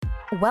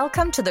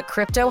Welcome to the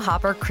Crypto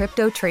Hopper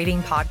Crypto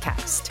Trading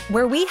Podcast,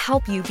 where we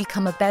help you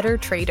become a better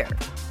trader.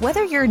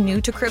 Whether you're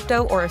new to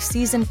crypto or a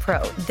seasoned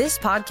pro, this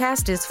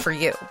podcast is for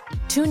you.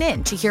 Tune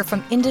in to hear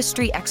from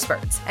industry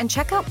experts and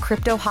check out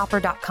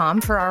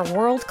CryptoHopper.com for our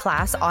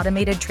world-class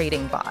automated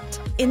trading bot.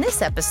 In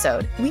this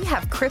episode, we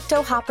have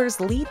Crypto Hopper's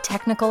lead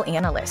technical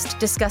analyst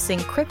discussing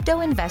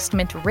crypto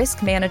investment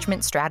risk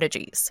management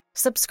strategies.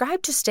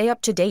 Subscribe to stay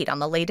up to date on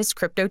the latest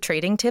crypto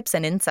trading tips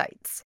and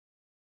insights.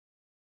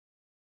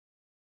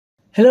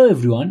 Hello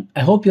everyone,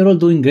 I hope you're all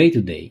doing great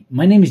today.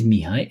 My name is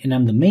Mihai and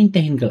I'm the main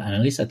technical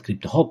analyst at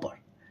Crypto Hopper.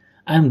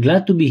 I'm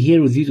glad to be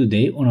here with you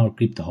today on our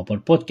Crypto Hopper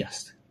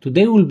podcast.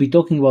 Today we'll be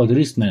talking about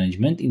risk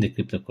management in the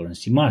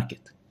cryptocurrency market.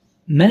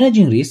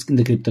 Managing risk in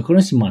the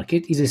cryptocurrency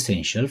market is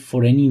essential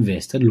for any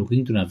investor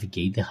looking to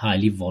navigate the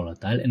highly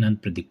volatile and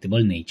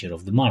unpredictable nature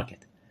of the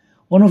market.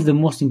 One of the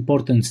most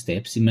important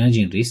steps in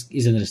managing risk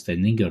is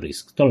understanding your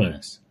risk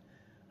tolerance.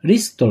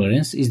 Risk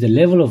tolerance is the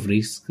level of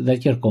risk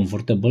that you're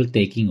comfortable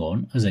taking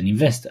on as an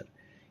investor.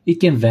 It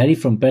can vary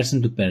from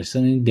person to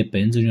person and it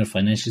depends on your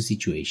financial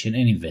situation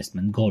and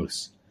investment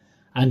goals.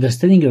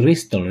 Understanding your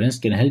risk tolerance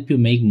can help you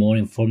make more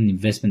informed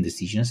investment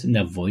decisions and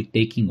avoid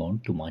taking on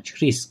too much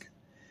risk.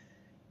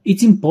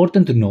 It's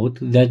important to note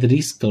that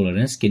risk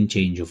tolerance can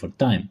change over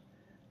time.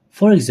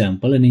 For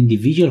example, an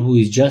individual who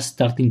is just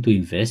starting to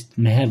invest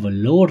may have a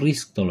lower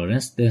risk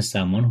tolerance than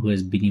someone who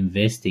has been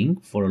investing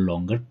for a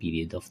longer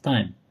period of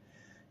time.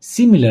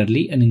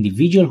 Similarly, an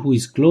individual who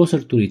is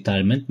closer to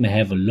retirement may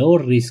have a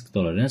lower risk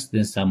tolerance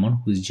than someone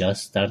who is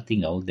just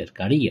starting out their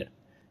career.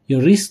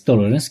 Your risk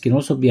tolerance can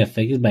also be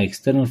affected by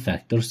external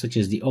factors such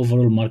as the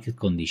overall market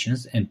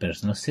conditions and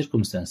personal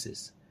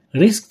circumstances.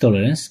 Risk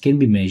tolerance can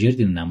be measured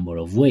in a number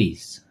of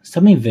ways.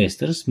 Some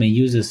investors may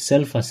use a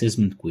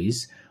self-assessment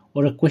quiz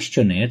or a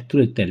questionnaire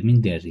to determine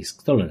their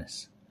risk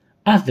tolerance.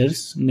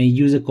 Others may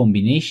use a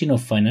combination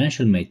of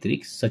financial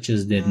metrics such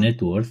as their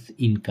net worth,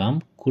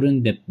 income,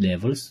 current debt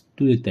levels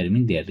to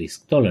determine their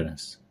risk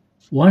tolerance.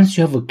 Once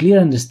you have a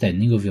clear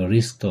understanding of your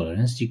risk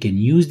tolerance, you can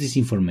use this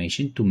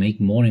information to make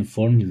more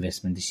informed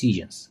investment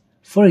decisions.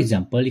 For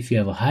example, if you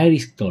have a high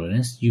risk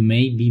tolerance, you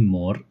may be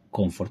more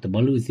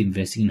comfortable with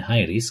investing in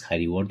high risk, high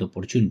reward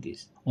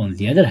opportunities. On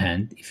the other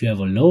hand, if you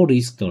have a low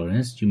risk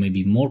tolerance, you may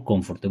be more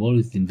comfortable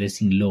with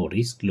investing in low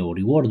risk, low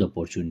reward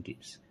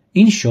opportunities.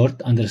 In short,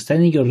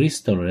 understanding your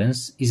risk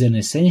tolerance is an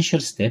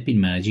essential step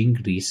in managing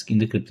risk in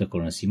the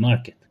cryptocurrency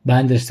market. By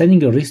understanding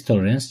your risk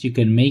tolerance, you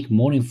can make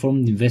more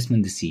informed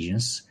investment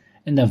decisions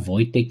and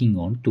avoid taking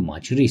on too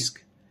much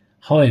risk.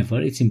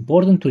 However, it's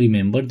important to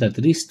remember that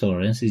risk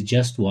tolerance is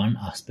just one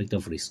aspect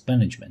of risk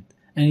management,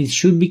 and it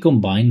should be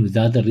combined with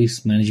other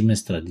risk management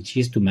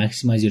strategies to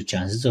maximize your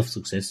chances of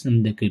success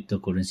in the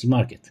cryptocurrency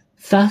market.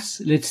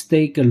 Thus, let's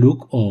take a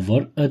look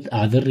over at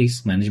other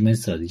risk management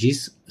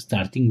strategies,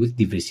 starting with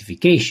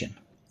diversification.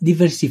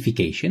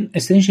 Diversification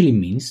essentially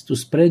means to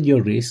spread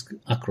your risk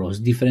across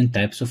different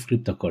types of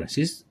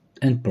cryptocurrencies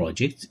and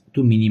projects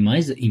to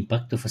minimize the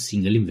impact of a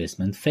single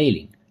investment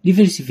failing.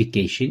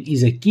 Diversification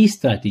is a key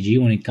strategy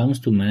when it comes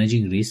to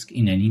managing risk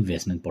in any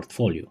investment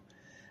portfolio,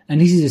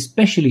 and this is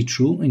especially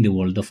true in the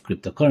world of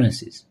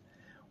cryptocurrencies.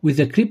 With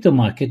the crypto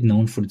market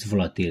known for its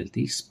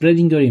volatility,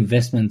 spreading your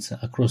investments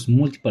across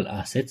multiple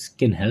assets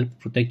can help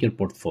protect your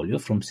portfolio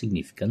from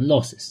significant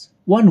losses.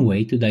 One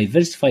way to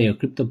diversify your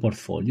crypto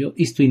portfolio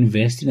is to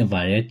invest in a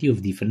variety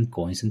of different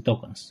coins and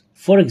tokens.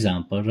 For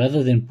example,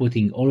 rather than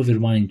putting all of your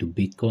money into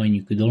Bitcoin,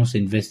 you could also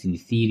invest in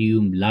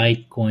Ethereum,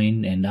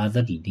 Litecoin, and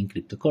other leading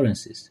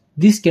cryptocurrencies.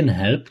 This can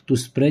help to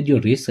spread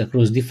your risk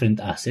across different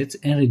assets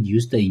and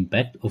reduce the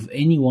impact of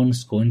any one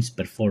coin's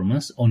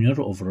performance on your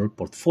overall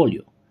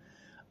portfolio.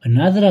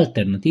 Another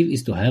alternative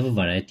is to have a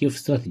variety of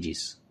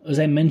strategies. As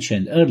I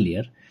mentioned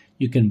earlier,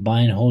 you can buy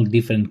and hold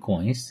different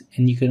coins,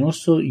 and you can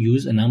also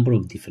use a number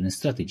of different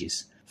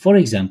strategies. For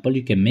example,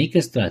 you can make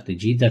a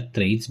strategy that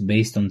trades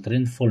based on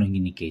trend following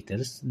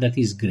indicators that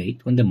is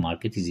great when the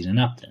market is in an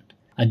uptrend.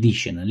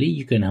 Additionally,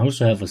 you can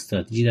also have a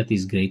strategy that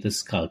is great at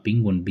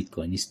scalping when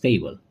Bitcoin is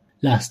stable.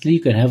 Lastly, you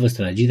can have a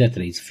strategy that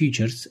trades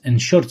futures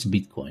and shorts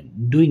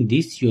Bitcoin. Doing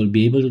this, you will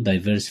be able to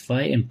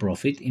diversify and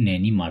profit in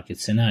any market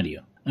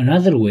scenario.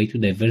 Another way to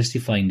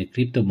diversify in the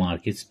crypto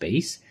market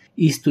space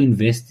is to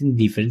invest in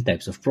different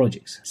types of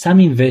projects. Some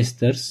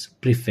investors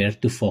prefer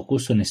to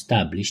focus on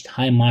established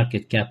high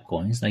market cap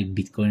coins like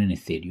Bitcoin and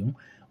Ethereum,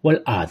 while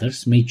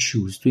others may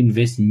choose to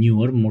invest in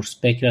newer, more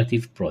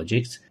speculative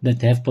projects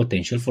that have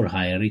potential for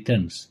higher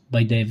returns.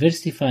 By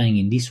diversifying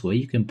in this way,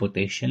 you can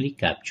potentially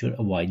capture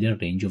a wider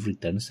range of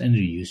returns and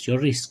reduce your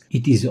risk.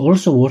 It is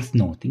also worth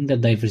noting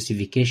that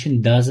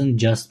diversification doesn't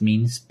just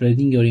mean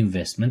spreading your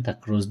investment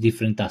across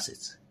different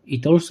assets.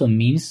 It also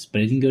means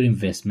spreading your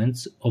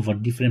investments over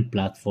different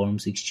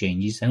platforms,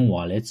 exchanges, and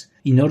wallets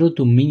in order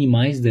to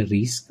minimize the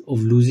risk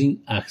of losing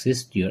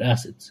access to your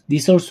assets.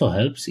 This also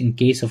helps in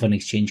case of an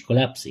exchange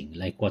collapsing,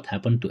 like what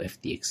happened to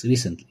FTX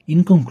recently.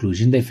 In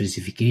conclusion,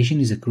 diversification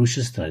is a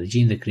crucial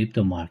strategy in the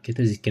crypto market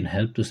as it can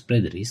help to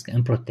spread risk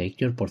and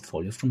protect your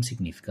portfolio from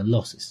significant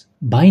losses.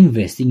 By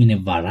investing in a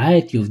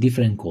variety of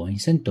different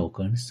coins and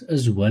tokens,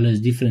 as well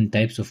as different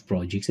types of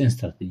projects and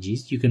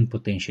strategies, you can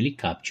potentially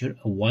capture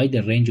a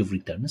wider range of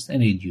returns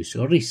and reduce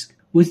your risk.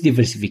 With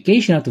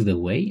diversification out of the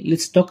way,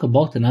 let's talk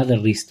about another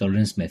risk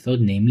tolerance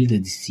method, namely the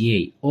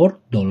DCA, or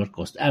dollar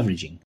cost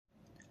averaging.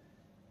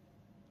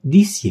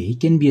 DCA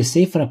can be a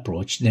safer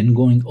approach than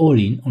going all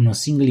in on a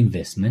single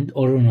investment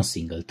or on a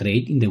single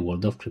trade in the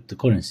world of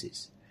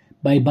cryptocurrencies.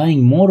 By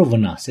buying more of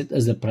an asset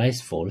as the price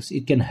falls,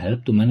 it can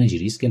help to manage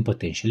risk and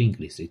potentially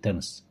increase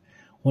returns.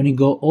 When you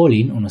go all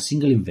in on a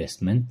single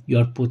investment, you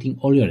are putting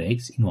all your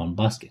eggs in one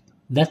basket.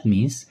 That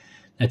means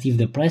that if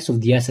the price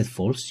of the asset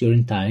falls, your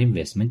entire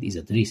investment is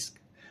at risk.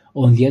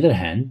 On the other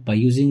hand, by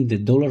using the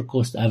dollar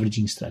cost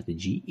averaging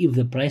strategy, if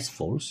the price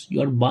falls, you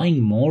are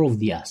buying more of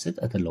the asset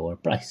at a lower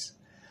price,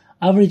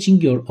 averaging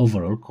your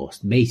overall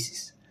cost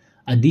basis.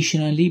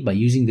 Additionally, by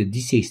using the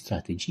DCA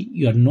strategy,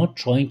 you are not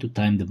trying to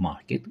time the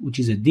market, which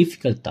is a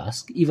difficult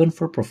task even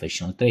for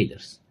professional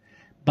traders.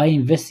 By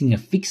investing a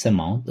fixed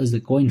amount as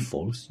the coin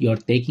falls, you are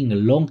taking a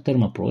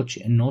long-term approach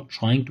and not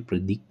trying to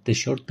predict the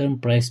short-term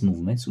price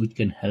movements, which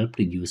can help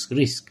reduce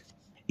risk.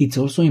 It's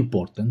also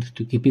important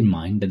to keep in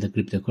mind that the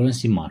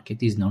cryptocurrency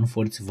market is known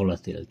for its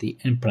volatility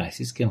and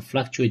prices can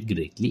fluctuate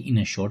greatly in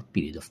a short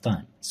period of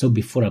time. So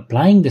before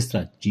applying the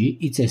strategy,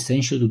 it's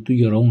essential to do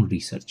your own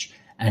research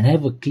and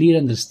have a clear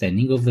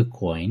understanding of the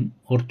coin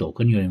or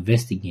token you're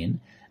investing in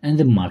and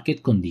the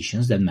market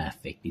conditions that may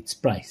affect its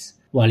price.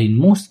 While in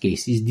most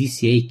cases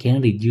DCA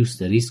can reduce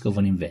the risk of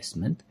an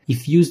investment,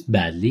 if used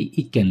badly,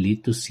 it can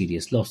lead to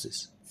serious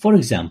losses. For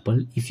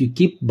example, if you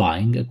keep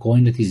buying a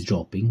coin that is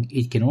dropping,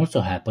 it can also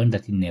happen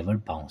that it never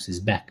bounces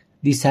back.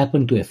 This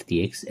happened to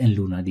FTX and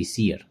Luna this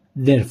year.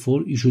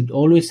 Therefore, you should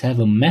always have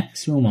a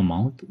maximum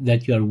amount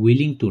that you are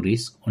willing to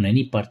risk on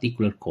any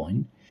particular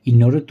coin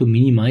in order to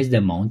minimize the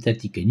amount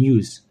that you can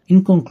use.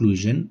 In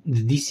conclusion,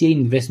 the DCA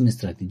investment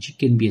strategy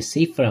can be a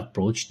safer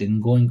approach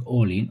than going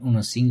all in on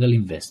a single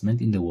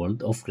investment in the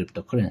world of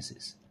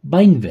cryptocurrencies.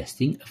 By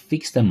investing a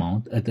fixed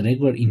amount at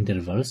regular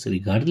intervals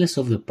regardless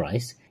of the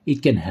price,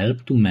 it can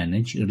help to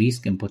manage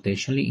risk and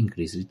potentially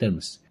increase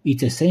returns.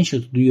 It's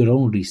essential to do your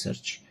own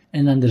research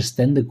and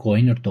understand the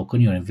coin or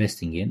token you're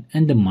investing in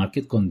and the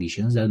market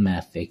conditions that may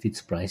affect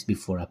its price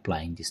before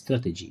applying this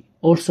strategy.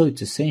 Also,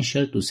 it's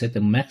essential to set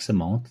a max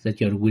amount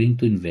that you're willing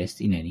to invest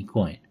in any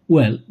coin.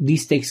 Well,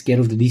 this takes care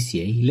of the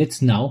DCA.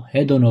 Let's now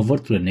head on over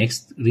to the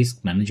next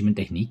risk management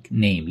technique,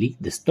 namely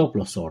the stop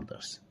loss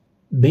orders.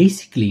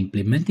 Basically,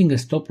 implementing a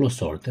stop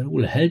loss order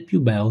will help you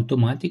by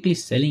automatically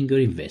selling your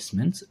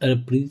investments at a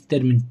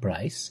predetermined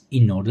price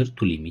in order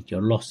to limit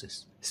your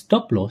losses.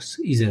 Stop loss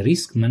is a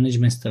risk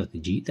management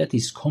strategy that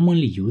is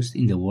commonly used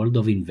in the world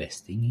of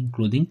investing,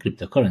 including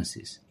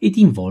cryptocurrencies. It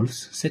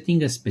involves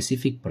setting a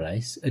specific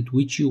price at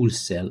which you will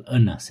sell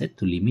an asset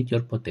to limit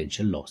your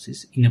potential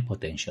losses in a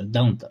potential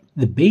downturn.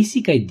 The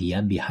basic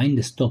idea behind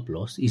the stop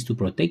loss is to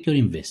protect your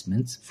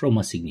investments from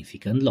a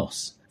significant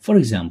loss. For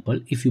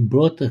example, if you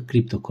bought a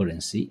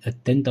cryptocurrency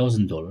at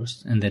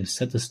 $10,000 and then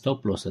set a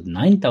stop loss at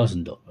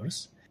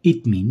 $9,000,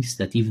 it means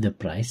that if the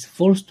price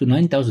falls to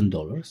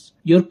 $9,000,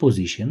 your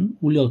position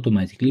will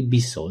automatically be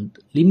sold,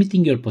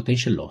 limiting your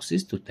potential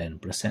losses to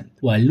 10%.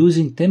 While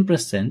losing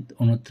 10%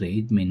 on a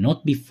trade may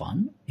not be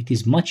fun, it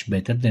is much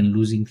better than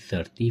losing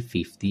 30,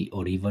 50,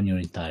 or even your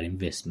entire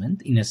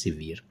investment in a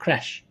severe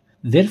crash.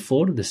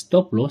 Therefore, the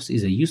stop loss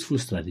is a useful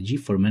strategy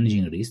for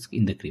managing risk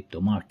in the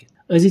crypto market,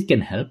 as it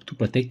can help to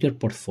protect your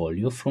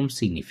portfolio from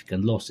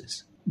significant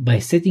losses. By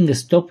setting a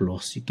stop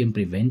loss, you can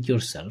prevent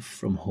yourself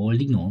from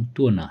holding on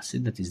to an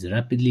asset that is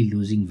rapidly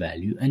losing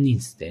value and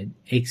instead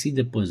exit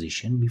the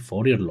position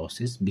before your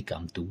losses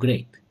become too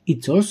great.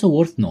 It's also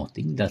worth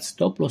noting that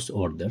stop loss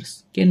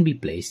orders can be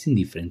placed in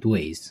different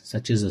ways,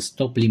 such as a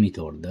stop limit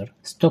order,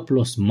 stop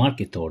loss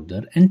market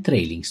order, and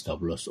trailing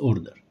stop loss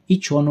order.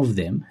 Each one of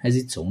them has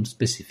its own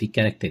specific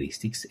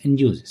characteristics and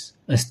uses.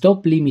 A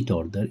stop limit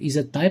order is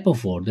a type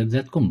of order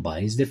that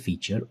combines the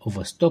feature of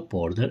a stop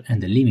order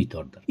and a limit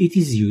order. It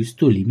is used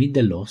to limit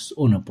the loss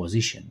on a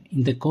position.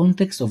 In the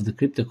context of the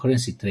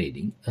cryptocurrency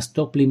trading, a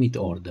stop limit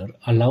order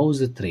allows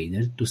the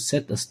trader to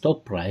set a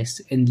stop price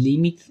and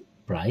limit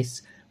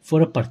price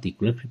for a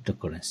particular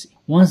cryptocurrency.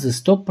 Once the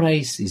stop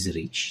price is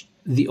reached,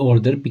 the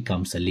order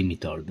becomes a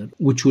limit order,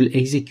 which will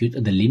execute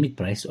at the limit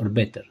price or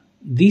better.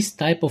 This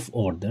type of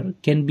order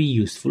can be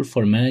useful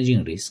for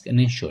managing risk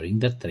and ensuring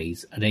that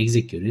trades are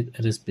executed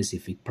at a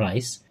specific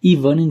price,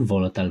 even in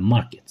volatile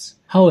markets.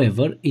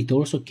 However, it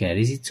also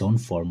carries its own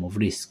form of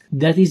risk.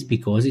 That is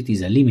because it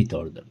is a limit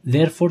order.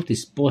 Therefore, it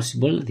is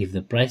possible that if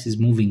the price is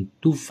moving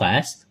too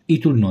fast,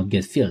 it will not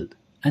get filled,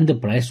 and the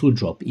price will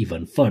drop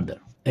even further.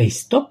 A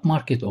stop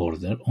market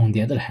order, on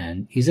the other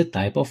hand, is a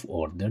type of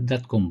order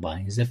that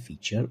combines the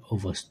feature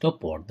of a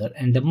stop order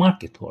and a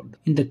market order.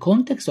 In the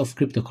context of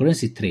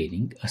cryptocurrency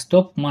trading, a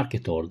stop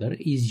market order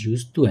is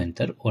used to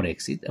enter or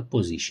exit a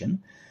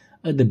position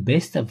at the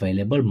best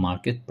available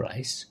market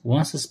price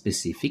once a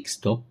specific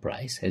stop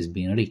price has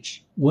been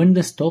reached. When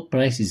the stop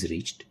price is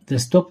reached, the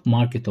stop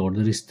market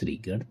order is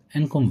triggered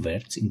and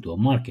converts into a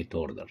market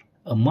order.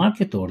 A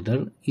market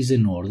order is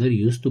an order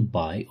used to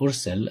buy or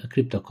sell a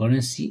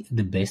cryptocurrency at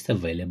the best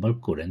available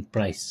current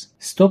price.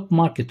 Stop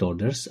market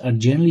orders are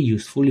generally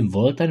useful in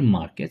volatile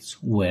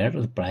markets where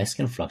the price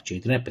can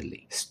fluctuate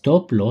rapidly.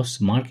 Stop loss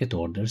market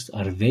orders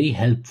are very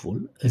helpful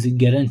as it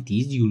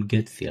guarantees you will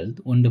get filled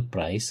when the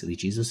price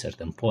reaches a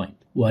certain point.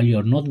 While you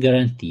are not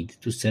guaranteed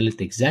to sell at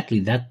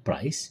exactly that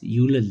price,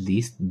 you will at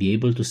least be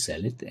able to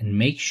sell it and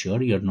make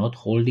sure you are not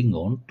holding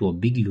on to a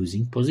big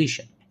losing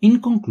position. In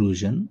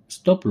conclusion,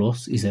 stop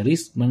loss is a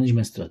risk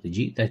management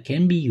strategy that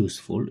can be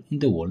useful in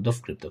the world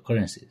of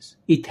cryptocurrencies.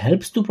 It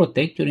helps to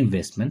protect your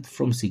investment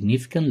from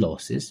significant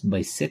losses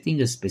by setting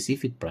a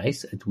specific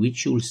price at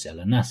which you will sell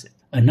an asset.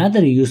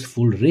 Another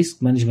useful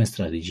risk management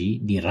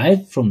strategy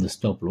derived from the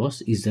stop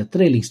loss is the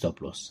trailing stop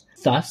loss.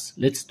 Thus,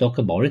 let's talk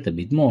about it a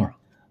bit more.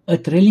 A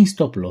trailing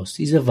stop loss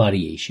is a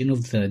variation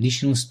of the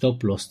traditional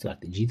stop loss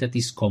strategy that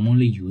is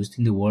commonly used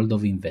in the world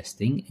of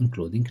investing,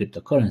 including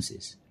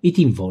cryptocurrencies. It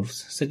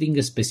involves setting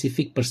a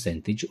specific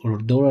percentage or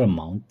dollar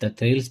amount that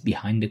trails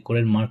behind the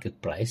current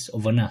market price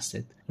of an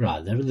asset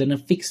rather than a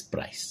fixed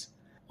price.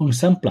 On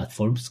some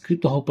platforms,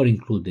 CryptoHopper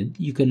included,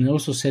 you can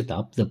also set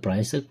up the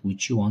price at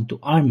which you want to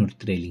arm your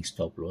trailing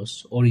stop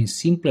loss, or in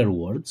simpler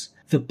words,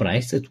 the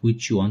price at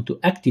which you want to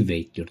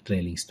activate your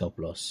trailing stop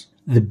loss.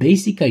 The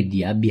basic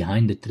idea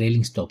behind the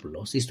trailing stop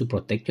loss is to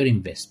protect your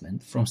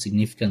investment from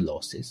significant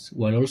losses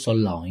while also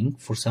allowing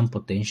for some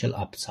potential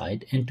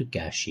upside and to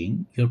cash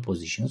in your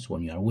positions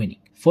when you are winning.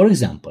 For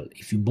example,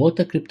 if you bought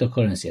a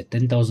cryptocurrency at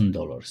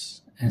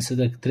 $10,000 and set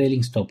a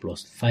trailing stop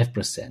loss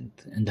 5%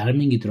 and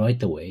arming it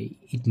right away,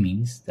 it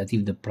means that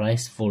if the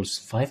price falls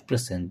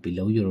 5%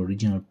 below your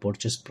original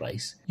purchase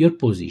price, your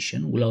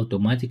position will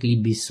automatically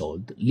be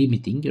sold,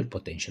 limiting your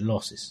potential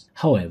losses.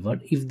 However,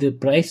 if the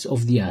price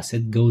of the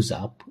asset goes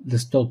up, the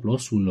stop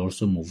loss will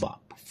also move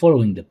up,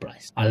 following the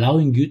price,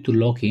 allowing you to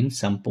lock in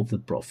some of the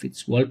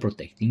profits while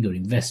protecting your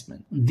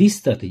investment. This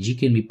strategy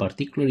can be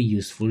particularly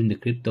useful in the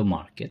crypto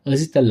market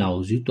as it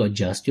allows you to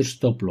adjust your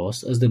stop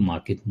loss as the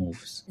market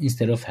moves,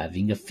 instead of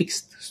having a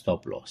fixed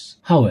stop loss.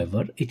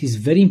 However, it is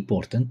very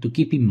important to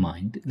keep in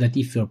mind that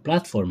if your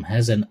platform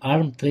has an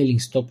ARM trailing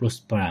stop loss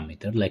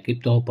parameter like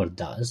CryptoHopper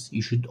does,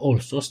 you should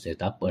also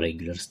set up a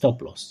regular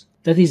stop loss.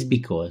 That is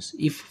because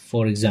if,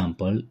 for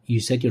example, you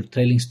set your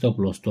trailing stop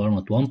loss to ARM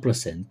at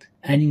 1%,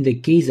 and in the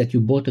case that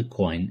you bought a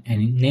coin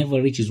and it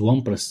never reaches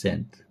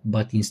 1%,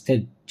 but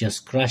instead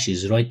just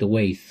crashes right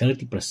away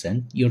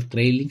 30%, your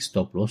trailing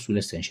stop loss will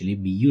essentially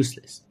be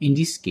useless. In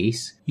this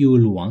case, you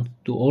will want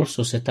to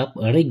also set up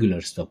a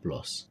regular stop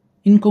loss.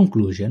 In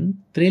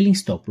conclusion, trailing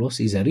stop loss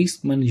is a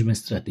risk management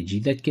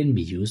strategy that can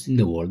be used in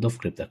the world of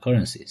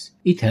cryptocurrencies.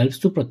 It helps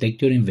to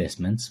protect your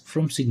investments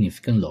from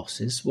significant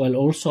losses while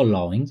also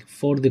allowing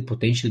for the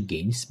potential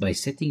gains by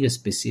setting a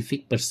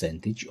specific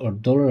percentage or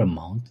dollar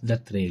amount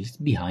that trails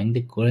behind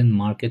the current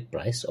market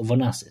price of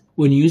an asset.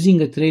 When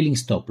using a trailing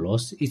stop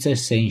loss, it's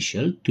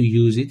essential to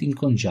use it in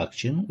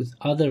conjunction with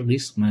other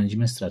risk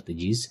management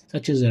strategies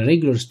such as a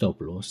regular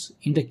stop loss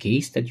in the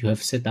case that you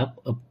have set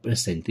up a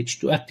percentage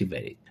to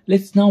activate it.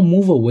 Let's now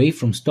move away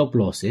from stop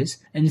losses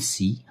and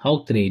see how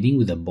trading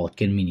with a bot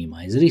can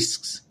minimize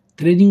risks.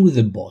 Trading with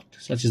a bot,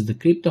 such as the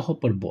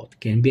CryptoHopper bot,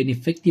 can be an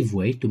effective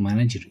way to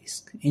manage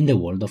risk in the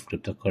world of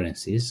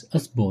cryptocurrencies,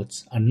 as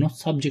bots are not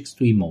subject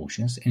to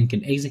emotions and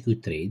can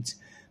execute trades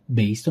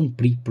based on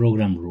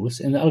pre-programmed rules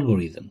and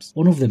algorithms.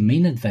 One of the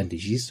main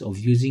advantages of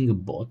using a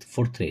bot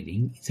for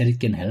trading is that it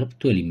can help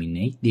to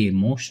eliminate the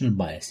emotional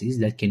biases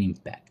that can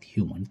impact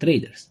human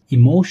traders.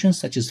 Emotions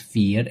such as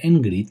fear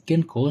and greed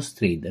can cause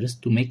traders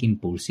to make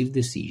impulsive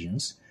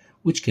decisions,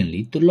 which can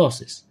lead to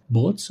losses.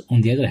 Bots,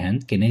 on the other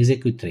hand, can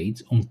execute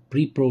trades on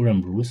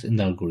pre-programmed rules and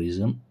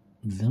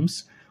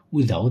algorithms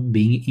without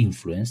being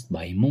influenced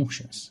by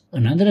emotions.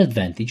 Another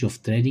advantage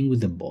of trading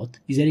with a bot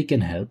is that it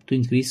can help to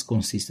increase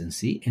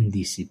consistency and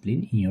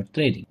discipline in your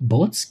trading.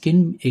 Bots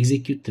can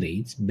execute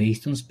trades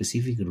based on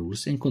specific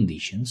rules and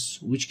conditions,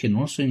 which can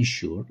also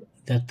ensure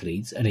that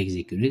trades are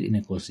executed in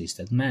a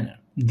consistent manner.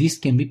 This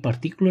can be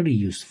particularly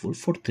useful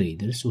for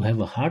traders who have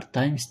a hard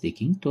time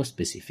sticking to a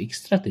specific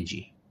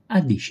strategy.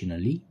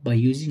 Additionally, by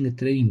using a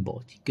trading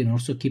bot, you can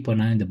also keep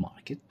an eye on the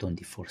market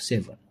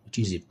 24/7, which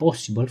is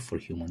impossible for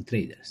human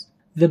traders.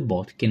 The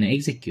bot can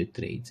execute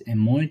trades and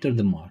monitor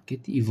the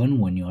market even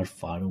when you are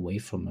far away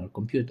from your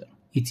computer.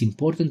 It's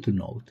important to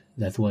note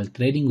that while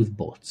trading with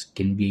bots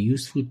can be a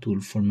useful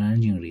tool for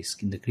managing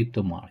risk in the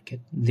crypto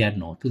market, they are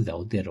not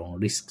without their own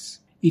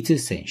risks. It's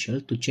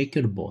essential to check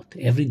your bot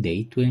every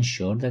day to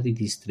ensure that it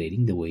is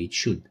trading the way it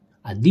should.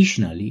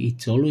 Additionally,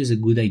 it's always a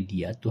good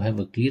idea to have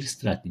a clear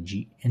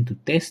strategy and to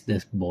test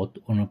the bot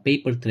on a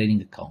paper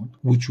trading account,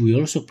 which we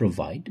also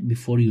provide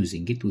before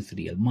using it with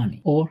real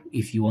money. Or,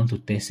 if you want to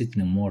test it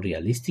in a more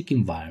realistic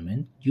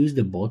environment, use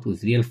the bot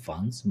with real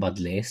funds but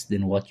less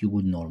than what you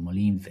would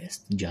normally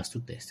invest just to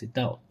test it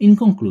out. In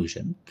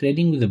conclusion,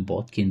 trading with a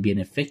bot can be an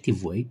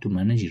effective way to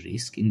manage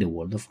risk in the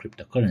world of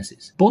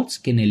cryptocurrencies. Bots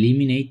can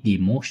eliminate the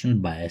emotional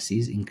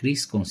biases,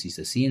 increase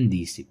consistency and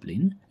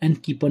discipline,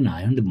 and keep an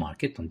eye on the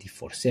market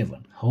 24/7.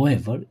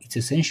 However, it's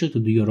essential to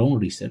do your own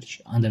research,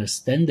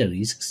 understand the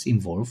risks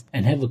involved,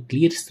 and have a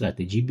clear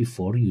strategy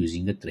before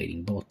using a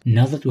trading bot.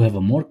 Now that we have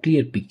a more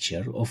clear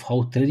picture of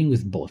how trading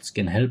with bots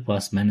can help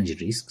us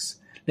manage risks,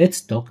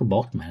 let's talk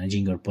about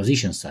managing your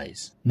position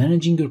size.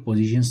 Managing your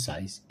position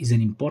size is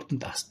an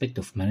important aspect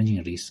of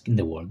managing risk in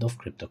the world of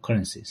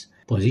cryptocurrencies.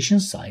 Position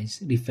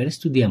size refers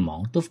to the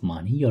amount of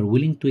money you are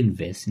willing to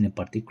invest in a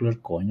particular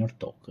coin or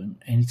token,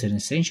 and it's an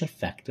essential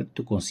factor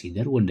to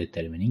consider when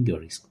determining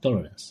your risk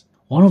tolerance.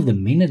 One of the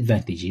main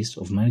advantages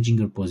of managing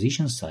your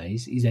position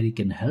size is that it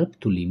can help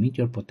to limit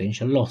your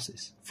potential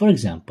losses. For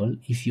example,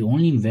 if you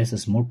only invest a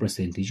small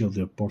percentage of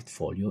your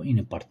portfolio in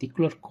a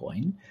particular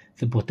coin,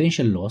 the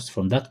potential loss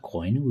from that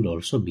coin will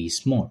also be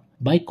small.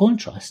 By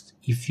contrast,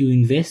 if you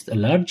invest a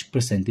large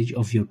percentage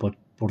of your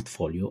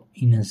portfolio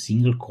in a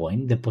single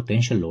coin, the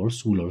potential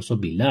loss will also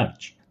be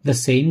large. The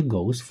same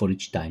goes for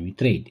each time you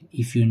trade.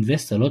 If you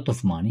invest a lot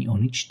of money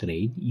on each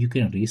trade, you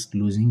can risk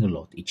losing a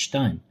lot each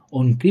time.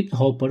 On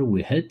CryptoHopper,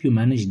 we help you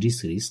manage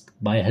this risk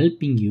by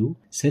helping you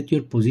set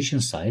your position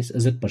size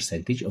as a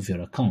percentage of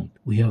your account.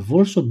 We have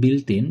also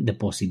built in the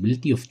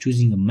possibility of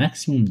choosing a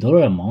maximum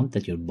dollar amount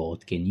that your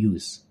bot can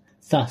use.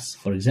 Thus,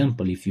 for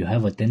example, if you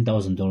have a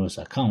 $10,000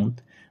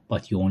 account,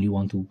 but you only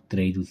want to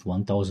trade with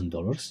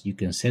 $1,000, you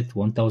can set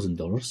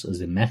 $1,000 as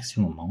the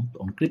maximum amount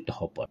on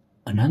CryptoHopper.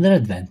 Another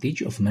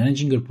advantage of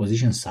managing your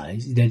position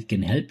size is that it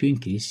can help you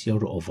increase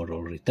your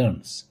overall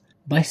returns.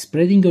 By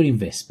spreading your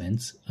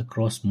investments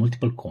across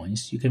multiple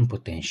coins, you can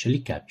potentially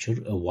capture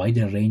a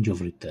wider range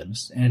of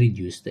returns and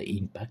reduce the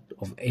impact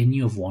of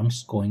any of one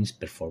coin's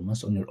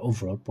performance on your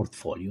overall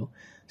portfolio,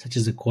 such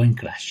as a coin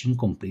crashing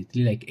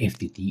completely like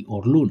FTT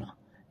or Luna.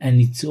 And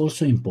it's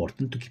also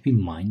important to keep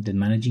in mind that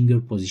managing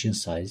your position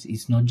size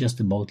is not just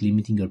about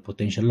limiting your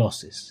potential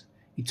losses.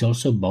 It's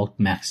also about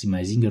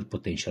maximizing your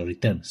potential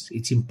returns.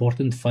 It's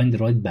important to find the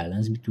right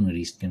balance between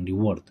risk and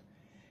reward.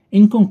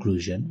 In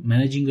conclusion,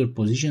 managing your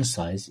position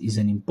size is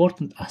an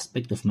important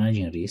aspect of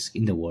managing risk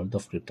in the world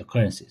of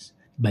cryptocurrencies.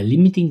 By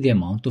limiting the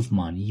amount of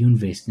money you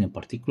invest in a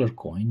particular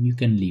coin, you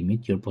can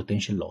limit your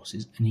potential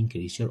losses and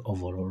increase your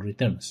overall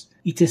returns.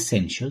 It's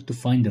essential to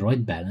find the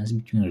right balance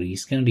between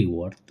risk and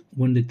reward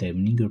when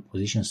determining your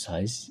position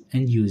size,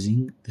 and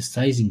using the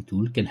sizing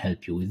tool can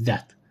help you with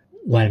that.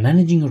 While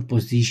managing your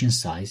position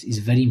size is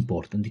very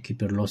important to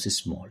keep your losses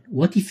small,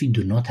 what if you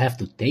do not have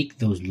to take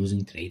those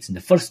losing trades in the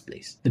first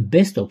place? The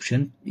best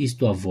option is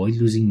to avoid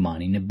losing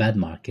money in a bad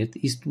market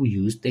is to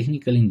use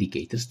technical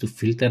indicators to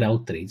filter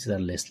out trades that are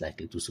less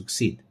likely to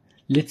succeed.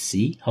 Let's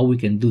see how we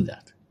can do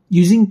that.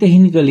 Using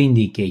technical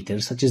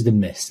indicators such as the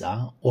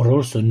MESA, or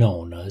also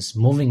known as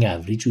moving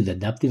average with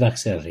adaptive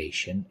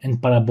acceleration, and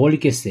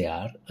parabolic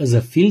SAR as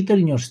a filter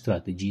in your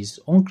strategies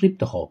on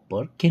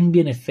CryptoHopper can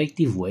be an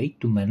effective way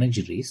to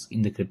manage risk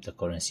in the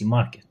cryptocurrency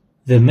market.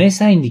 The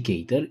MESA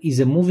indicator is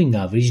a moving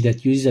average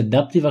that uses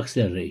adaptive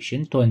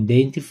acceleration to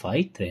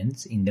identify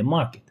trends in the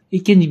market.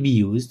 It can be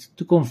used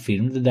to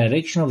confirm the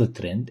direction of the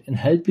trend and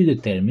help you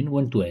determine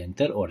when to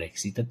enter or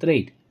exit a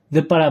trade.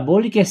 The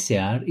parabolic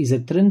SAR is a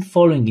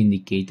trend-following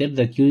indicator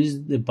that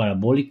uses the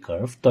parabolic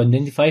curve to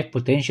identify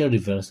potential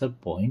reversal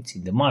points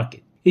in the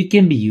market. It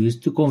can be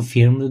used to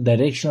confirm the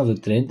direction of the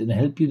trend and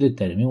help you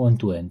determine when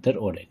to enter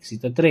or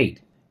exit a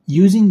trade.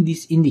 Using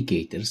these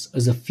indicators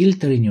as a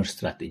filter in your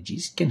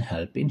strategies can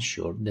help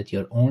ensure that you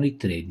are only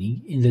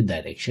trading in the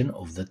direction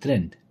of the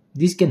trend.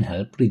 This can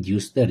help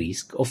reduce the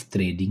risk of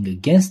trading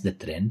against the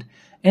trend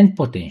and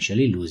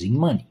potentially losing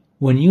money.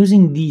 When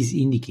using these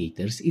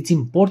indicators, it's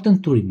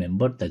important to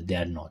remember that they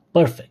are not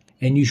perfect,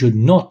 and you should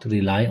not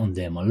rely on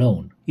them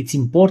alone. It's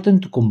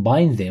important to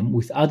combine them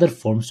with other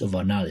forms of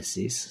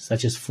analysis,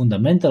 such as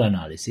fundamental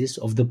analysis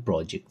of the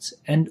projects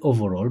and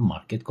overall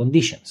market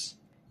conditions.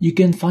 You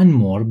can find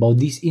more about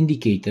these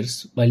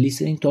indicators by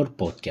listening to our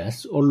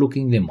podcasts or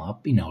looking them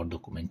up in our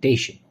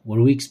documentation,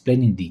 where we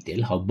explain in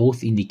detail how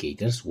both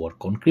indicators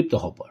work on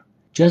CryptoHopper.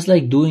 Just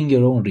like doing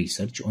your own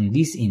research on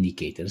these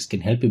indicators can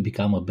help you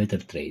become a better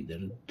trader,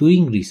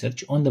 doing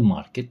research on the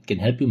market can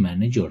help you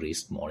manage your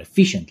risk more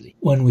efficiently.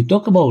 When we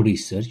talk about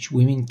research,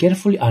 we mean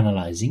carefully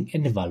analyzing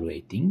and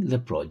evaluating the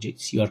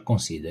projects you are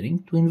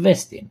considering to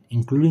invest in,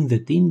 including the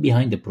team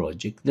behind the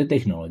project, the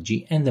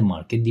technology, and the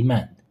market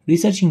demand.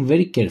 Researching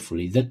very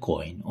carefully the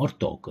coin or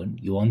token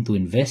you want to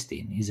invest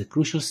in is a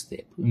crucial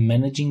step in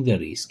managing the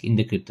risk in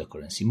the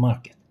cryptocurrency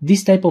market.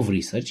 This type of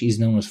research is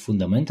known as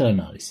fundamental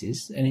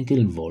analysis, and it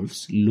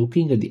involves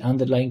looking at the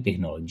underlying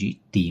technology,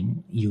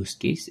 team, use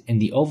case,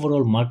 and the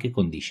overall market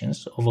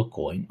conditions of a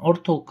coin or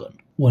token.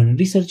 When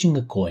researching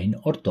a coin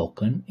or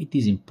token, it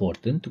is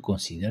important to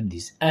consider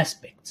these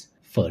aspects.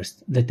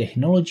 First, the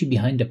technology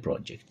behind the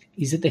project.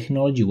 Is the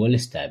technology well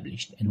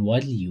established and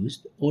widely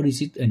used, or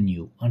is it a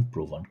new,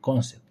 unproven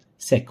concept?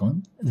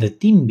 Second, the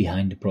team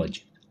behind the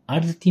project. Are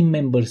the team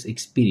members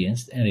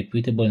experienced and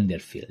reputable in their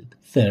field?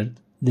 Third,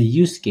 the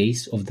use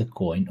case of the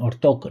coin or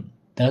token.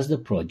 Does the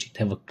project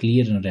have a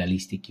clear and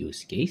realistic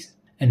use case?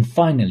 And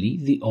finally,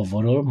 the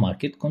overall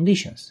market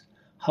conditions.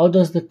 How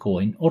does the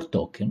coin or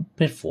token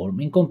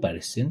perform in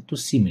comparison to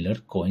similar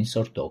coins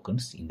or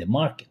tokens in the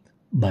market?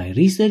 By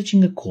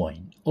researching a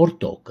coin or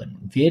token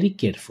very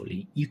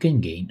carefully, you can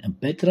gain a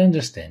better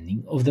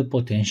understanding of the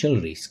potential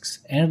risks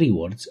and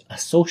rewards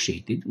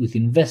associated with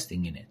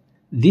investing in it.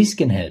 This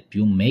can help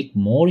you make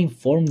more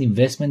informed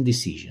investment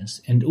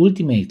decisions and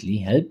ultimately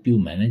help you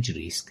manage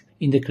risk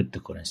in the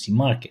cryptocurrency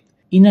market.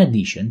 In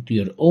addition to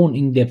your own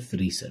in-depth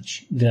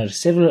research, there are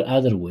several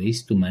other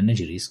ways to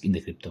manage risk in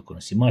the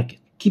cryptocurrency market.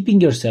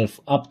 Keeping yourself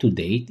up to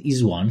date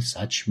is one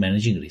such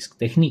managing risk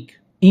technique.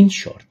 In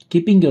short,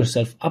 keeping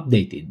yourself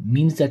updated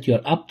means that you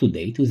are up to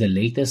date with the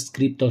latest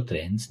crypto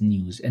trends,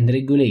 news, and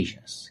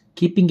regulations.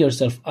 Keeping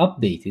yourself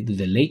updated with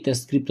the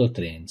latest crypto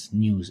trends,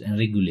 news, and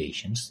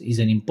regulations is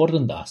an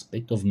important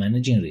aspect of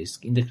managing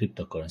risk in the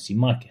cryptocurrency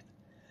market.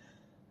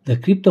 The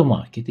crypto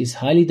market is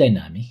highly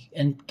dynamic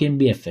and can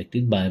be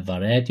affected by a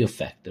variety of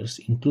factors,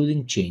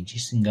 including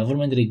changes in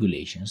government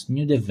regulations,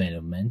 new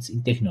developments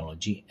in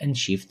technology, and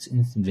shifts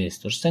in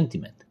investor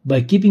sentiment.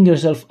 By keeping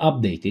yourself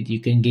updated,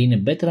 you can gain a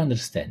better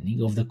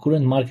understanding of the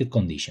current market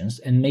conditions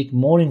and make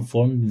more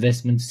informed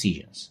investment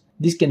decisions.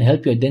 This can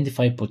help you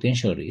identify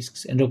potential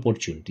risks and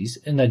opportunities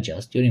and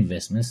adjust your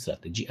investment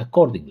strategy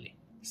accordingly.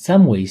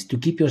 Some ways to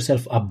keep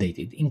yourself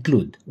updated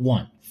include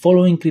 1.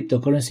 Following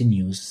cryptocurrency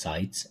news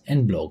sites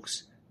and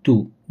blogs.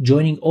 2.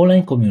 Joining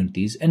online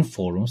communities and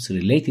forums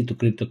related to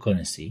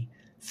cryptocurrency.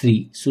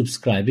 3.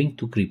 Subscribing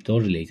to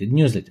crypto-related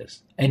newsletters.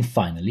 And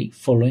finally,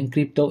 following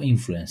crypto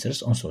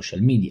influencers on social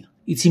media.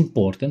 It's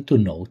important to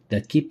note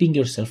that keeping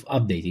yourself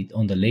updated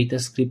on the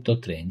latest crypto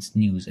trends,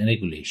 news, and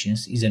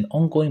regulations is an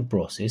ongoing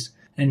process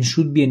and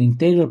should be an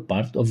integral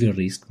part of your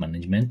risk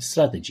management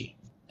strategy.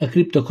 A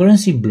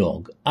cryptocurrency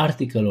blog,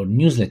 article, or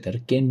newsletter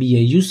can be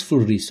a useful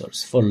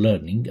resource for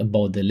learning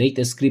about the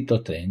latest crypto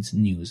trends,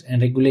 news,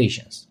 and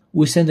regulations.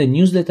 We send a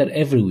newsletter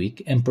every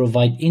week and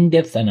provide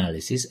in-depth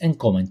analysis and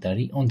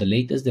commentary on the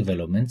latest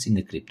developments in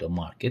the crypto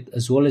market,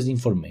 as well as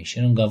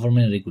information on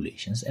government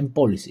regulations and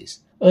policies.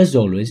 As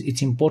always,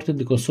 it's important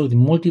to consult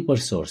multiple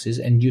sources,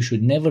 and you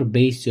should never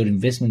base your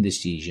investment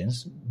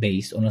decisions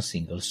based on a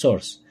single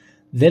source.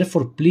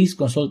 Therefore, please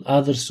consult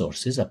other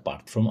sources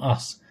apart from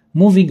us.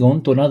 Moving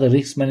on to another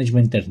risk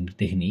management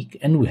technique,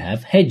 and we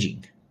have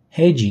hedging.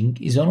 Hedging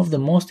is one of the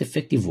most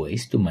effective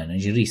ways to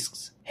manage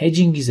risks.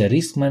 Hedging is a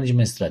risk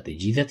management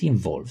strategy that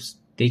involves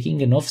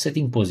taking an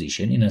offsetting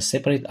position in a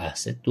separate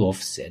asset to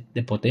offset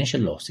the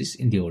potential losses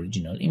in the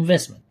original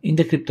investment. In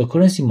the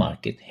cryptocurrency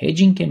market,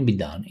 hedging can be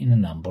done in a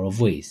number of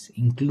ways,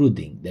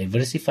 including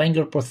diversifying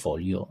your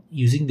portfolio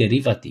using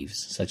derivatives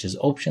such as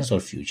options or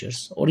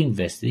futures, or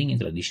investing in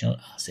traditional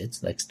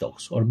assets like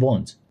stocks or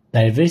bonds.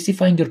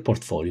 Diversifying your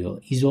portfolio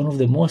is one of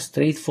the most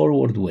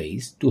straightforward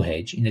ways to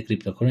hedge in the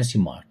cryptocurrency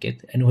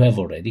market, and we have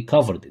already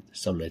covered it,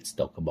 so let's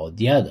talk about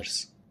the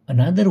others.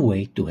 Another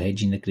way to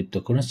hedge in the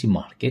cryptocurrency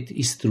market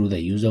is through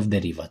the use of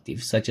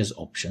derivatives such as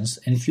options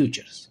and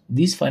futures.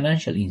 These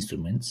financial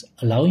instruments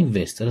allow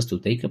investors to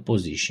take a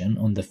position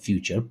on the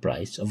future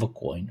price of a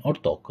coin or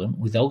token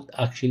without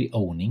actually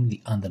owning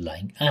the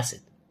underlying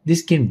asset.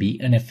 This can be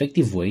an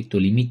effective way to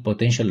limit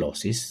potential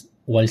losses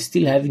while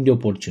still having the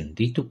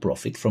opportunity to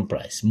profit from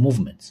price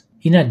movements.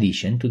 In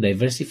addition to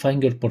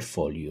diversifying your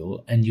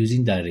portfolio and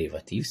using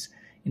derivatives,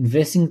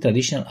 investing in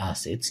traditional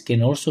assets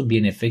can also be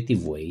an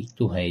effective way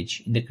to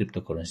hedge in the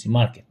cryptocurrency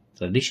market.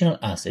 Traditional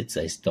assets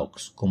like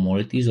stocks,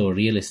 commodities, or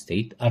real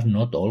estate are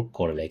not all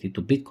correlated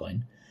to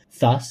Bitcoin,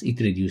 thus it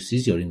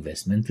reduces your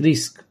investment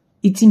risk.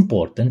 It's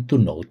important to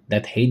note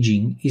that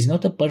hedging is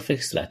not a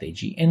perfect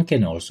strategy and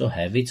can also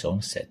have its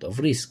own set of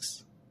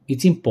risks.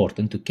 It's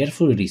important to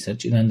carefully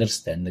research and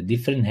understand the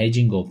different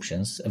hedging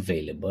options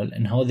available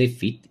and how they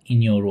fit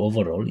in your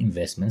overall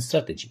investment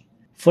strategy.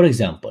 For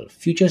example,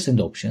 futures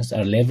and options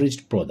are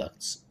leveraged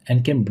products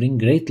and can bring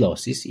great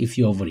losses if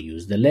you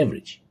overuse the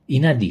leverage.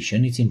 In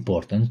addition, it's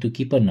important to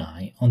keep an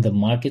eye on the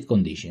market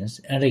conditions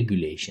and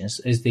regulations,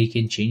 as they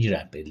can change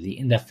rapidly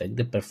and affect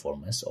the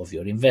performance of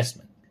your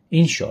investment.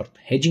 In short,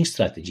 hedging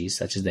strategies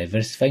such as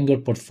diversifying your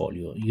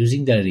portfolio,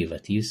 using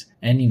derivatives,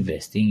 and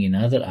investing in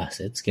other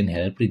assets can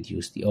help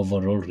reduce the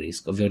overall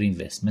risk of your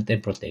investment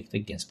and protect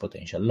against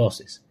potential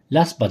losses.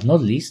 Last but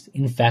not least,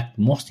 in fact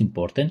most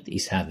important,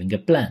 is having a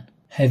plan.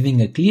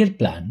 Having a clear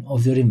plan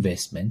of your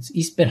investments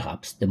is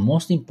perhaps the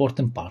most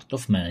important part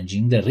of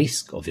managing the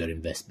risk of your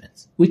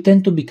investments. We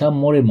tend to become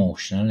more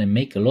emotional and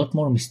make a lot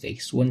more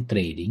mistakes when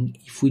trading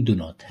if we do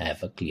not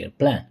have a clear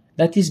plan.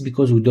 That is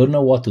because we don't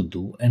know what to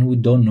do and we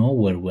don't know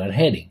where we are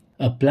heading.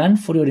 A plan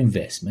for your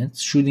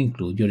investments should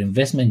include your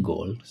investment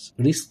goals,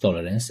 risk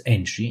tolerance,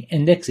 entry,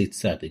 and exit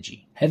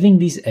strategy. Having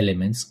these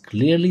elements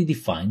clearly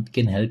defined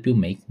can help you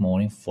make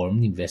more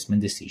informed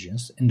investment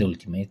decisions and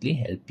ultimately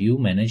help you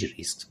manage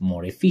risks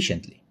more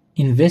efficiently.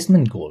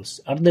 Investment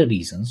goals are the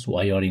reasons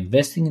why you are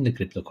investing in the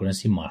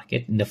cryptocurrency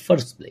market in the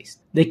first place.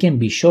 They can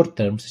be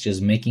short-term, such as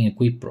making a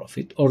quick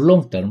profit, or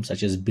long-term,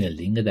 such as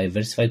building a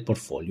diversified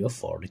portfolio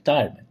for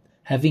retirement.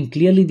 Having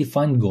clearly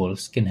defined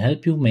goals can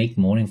help you make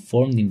more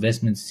informed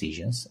investment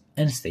decisions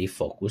and stay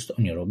focused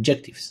on your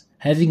objectives.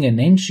 Having an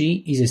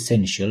entry is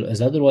essential,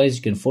 as otherwise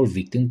you can fall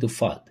victim to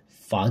FUD.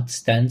 FUD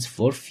stands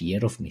for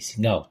fear of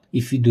missing out.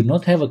 If you do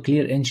not have a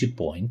clear entry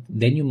point,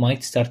 then you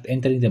might start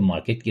entering the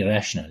market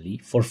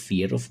irrationally for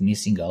fear of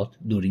missing out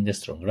during a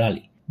strong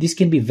rally. This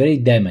can be very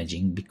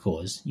damaging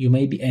because you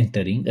may be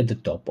entering at the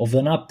top of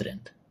an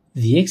uptrend.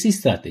 The exit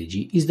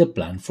strategy is the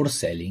plan for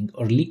selling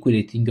or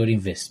liquidating your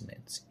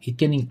investments. It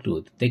can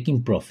include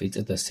taking profits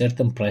at a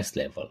certain price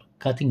level,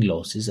 cutting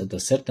losses at a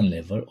certain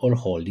level, or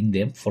holding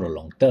them for a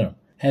long term.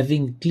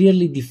 Having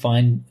clearly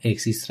defined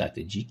exit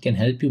strategy can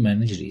help you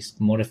manage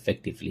risk more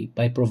effectively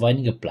by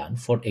providing a plan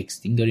for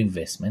exiting your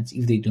investments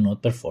if they do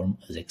not perform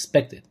as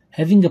expected.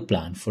 Having a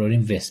plan for your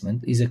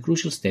investment is a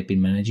crucial step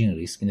in managing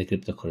risk in the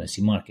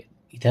cryptocurrency market.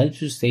 It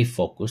helps you stay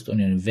focused on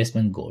your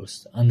investment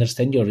goals,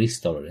 understand your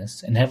risk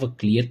tolerance, and have a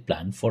clear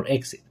plan for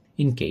exit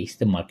in case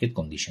the market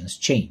conditions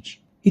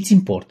change. It's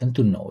important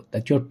to note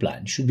that your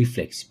plan should be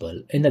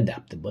flexible and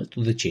adaptable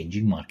to the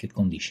changing market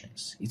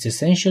conditions. It's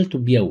essential to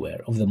be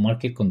aware of the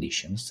market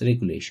conditions,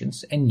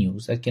 regulations, and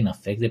news that can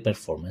affect the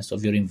performance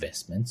of your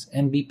investments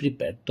and be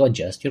prepared to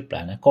adjust your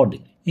plan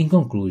accordingly. In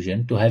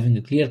conclusion, to having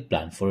a clear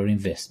plan for your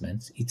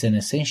investments, it's an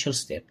essential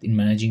step in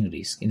managing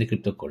risk in the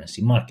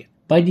cryptocurrency market.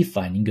 By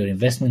defining your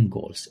investment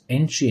goals,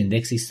 entry and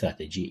exit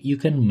strategy, you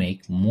can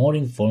make more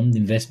informed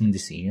investment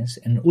decisions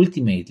and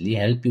ultimately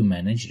help you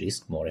manage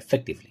risk more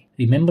effectively.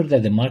 Remember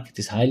that the market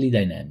is highly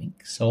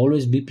dynamic, so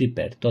always be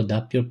prepared to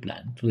adapt your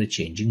plan to the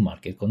changing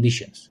market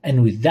conditions.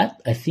 And with that,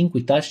 I think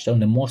we touched on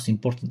the most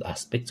important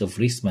aspects of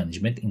risk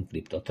management in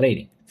crypto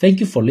trading.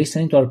 Thank you for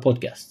listening to our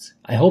podcasts.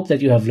 I hope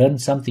that you have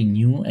learned something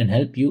new and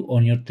help you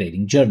on your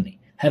trading journey.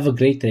 Have a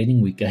great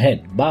trading week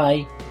ahead.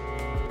 Bye!